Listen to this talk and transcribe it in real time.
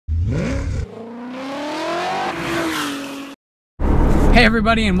Hey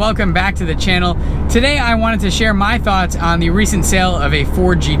everybody, and welcome back to the channel. Today I wanted to share my thoughts on the recent sale of a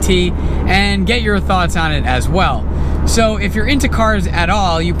Ford GT and get your thoughts on it as well. So if you're into cars at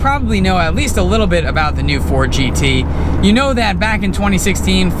all, you probably know at least a little bit about the new Ford GT. You know that back in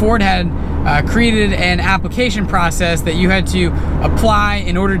 2016, Ford had created an application process that you had to apply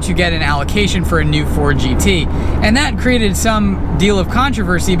in order to get an allocation for a new Ford GT. And that created some deal of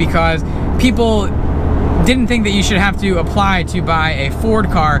controversy because people didn't think that you should have to apply to buy a Ford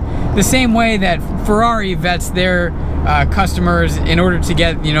car the same way that Ferrari vets their customers in order to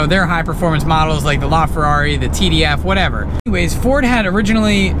get, you know, their high performance models like the LaFerrari, the TDF, whatever. Anyways, Ford had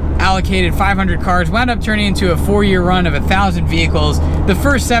originally allocated 500 cars, wound up turning into a 4-year run of 1,000 vehicles. The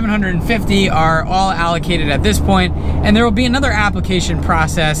first 750 are all allocated at this point, and there will be another application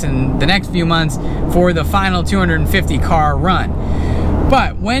process in the next few months for the final 250 car run.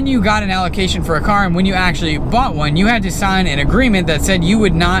 But when you got an allocation for a car and when you actually bought one, you had to sign an agreement that said you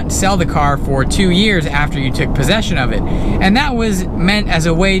would not sell the car for 2 years after you took possession of it. And that was meant as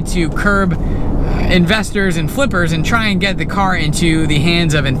a way to curb investors and flippers and try and get the car into the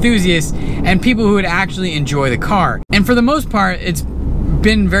hands of enthusiasts and people who would actually enjoy the car. And for the most part, it's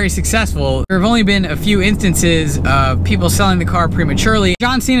been very successful. There have only been a few instances of people selling the car prematurely.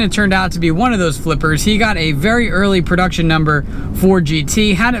 John Cena turned out to be one of those flippers. He got a very early production number Ford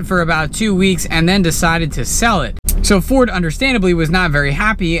GT, had it for about 2 weeks, and then decided to sell it. So Ford understandably was not very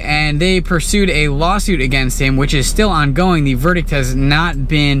happy, and they pursued a lawsuit against him, which is still ongoing. The verdict has not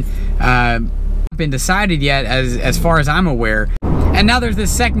been decided yet as far as I'm aware. And now there's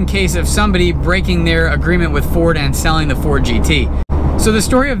this second case of somebody breaking their agreement with Ford and selling the Ford GT. So the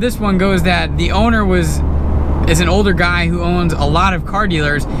story of this one goes that the owner is an older guy who owns a lot of car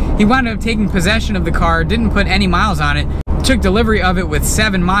dealers. He wound up taking possession of the car, didn't put any miles on it, took delivery of it with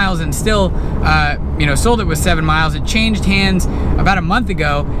 7 miles, and still sold it with 7 miles. It changed hands about a month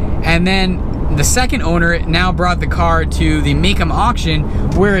ago, and then the second owner now brought the car to the Mecum auction,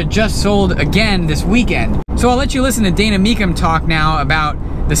 where it just sold again this weekend. So I'll let you listen to Dana Mecum talk now about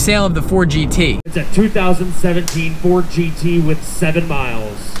the sale of the Ford GT. It's a 2017 Ford GT with 7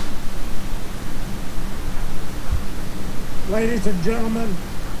 miles. Ladies and gentlemen,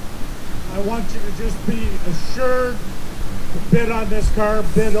 I want you to just be assured to bid on this car,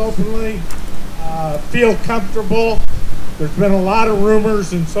 bid openly, feel comfortable. There's been a lot of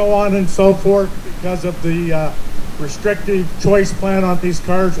rumors and so on and so forth because of the restrictive choice plan on these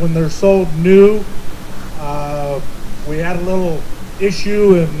cars when they're sold new. We had a little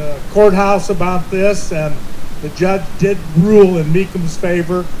issue in the courthouse about this, and the judge did rule in Mecum's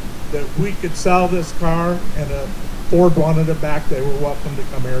favor that we could sell this car, and if Ford wanted it back, they were welcome to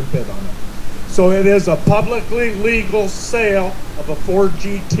come here and bid on it. So it is a publicly legal sale of a Ford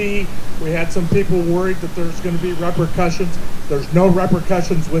GT. We had some people worried that there's going to be repercussions. There's no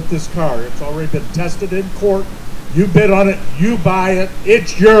repercussions with this car. It's already been tested in court. You bid on it, you buy it,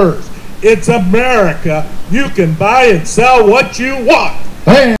 it's yours. It's America. You can buy and sell what you want.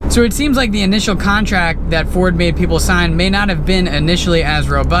 Hey. So it seems like the initial contract that Ford made people sign may not have been initially as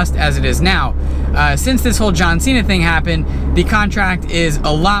robust as it is now. Since this whole John Cena thing happened, the contract is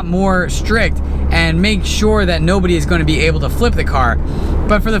a lot more strict and makes sure that nobody is going to be able to flip the car.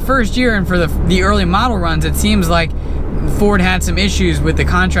 But for the first year and for the early model runs, it seems like Ford had some issues with the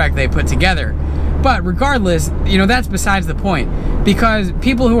contract they put together. But regardless, that's besides the point, because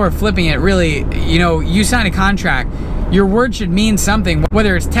people who are flipping it really, you sign a contract, your word should mean something,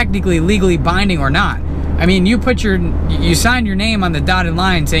 whether it's technically legally binding or not. I mean, you signed your name on the dotted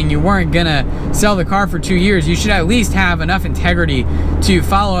line saying you weren't gonna sell the car for 2 years. You should at least have enough integrity to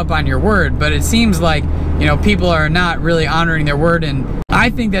follow up on your word. But it seems like, people are not really honoring their word, and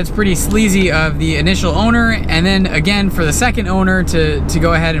I think that's pretty sleazy of the initial owner, and then again for the second owner to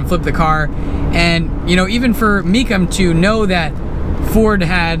go ahead and flip the car. And even for Mecum to know that Ford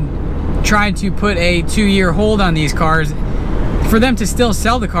had tried to put a 2-year hold on these cars, for them to still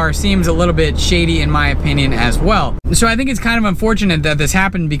sell the car seems a little bit shady in my opinion as well. So I think it's kind of unfortunate that this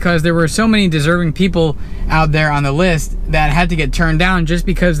happened, because there were so many deserving people out there on the list that had to get turned down just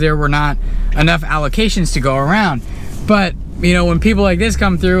because there were not enough allocations to go around. But when people like this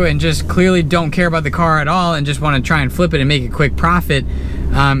come through and just clearly don't care about the car at all and just want to try and flip it and make a quick profit,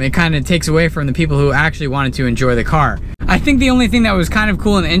 it kind of takes away from the people who actually wanted to enjoy the car. I think the only thing that was kind of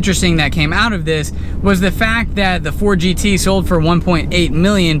cool and interesting that came out of this was the fact that the Ford GT sold for $1.8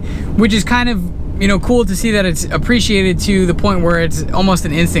 million, which is kind of cool to see that it's appreciated to the point where it's almost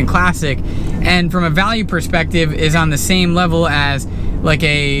an instant classic, and from a value perspective is on the same level as like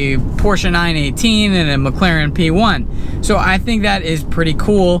a Porsche 918 and a McLaren P1. So I think that is pretty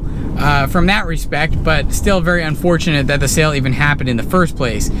cool. from that respect, but still very unfortunate that the sale even happened in the first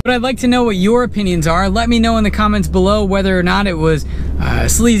place. But I'd like to know what your opinions are. Let me know in the comments below whether or not it was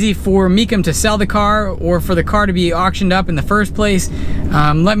sleazy for Mecum to sell the car or for the car to be auctioned up in the first place.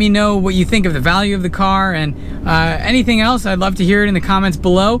 Let me know what you think of the value of the car, and anything else. I'd love to hear it in the comments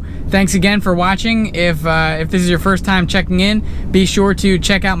below. Thanks again for watching. If this is your first time checking in, be sure to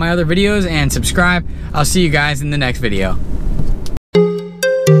check out my other videos and subscribe. I'll see you guys in the next video.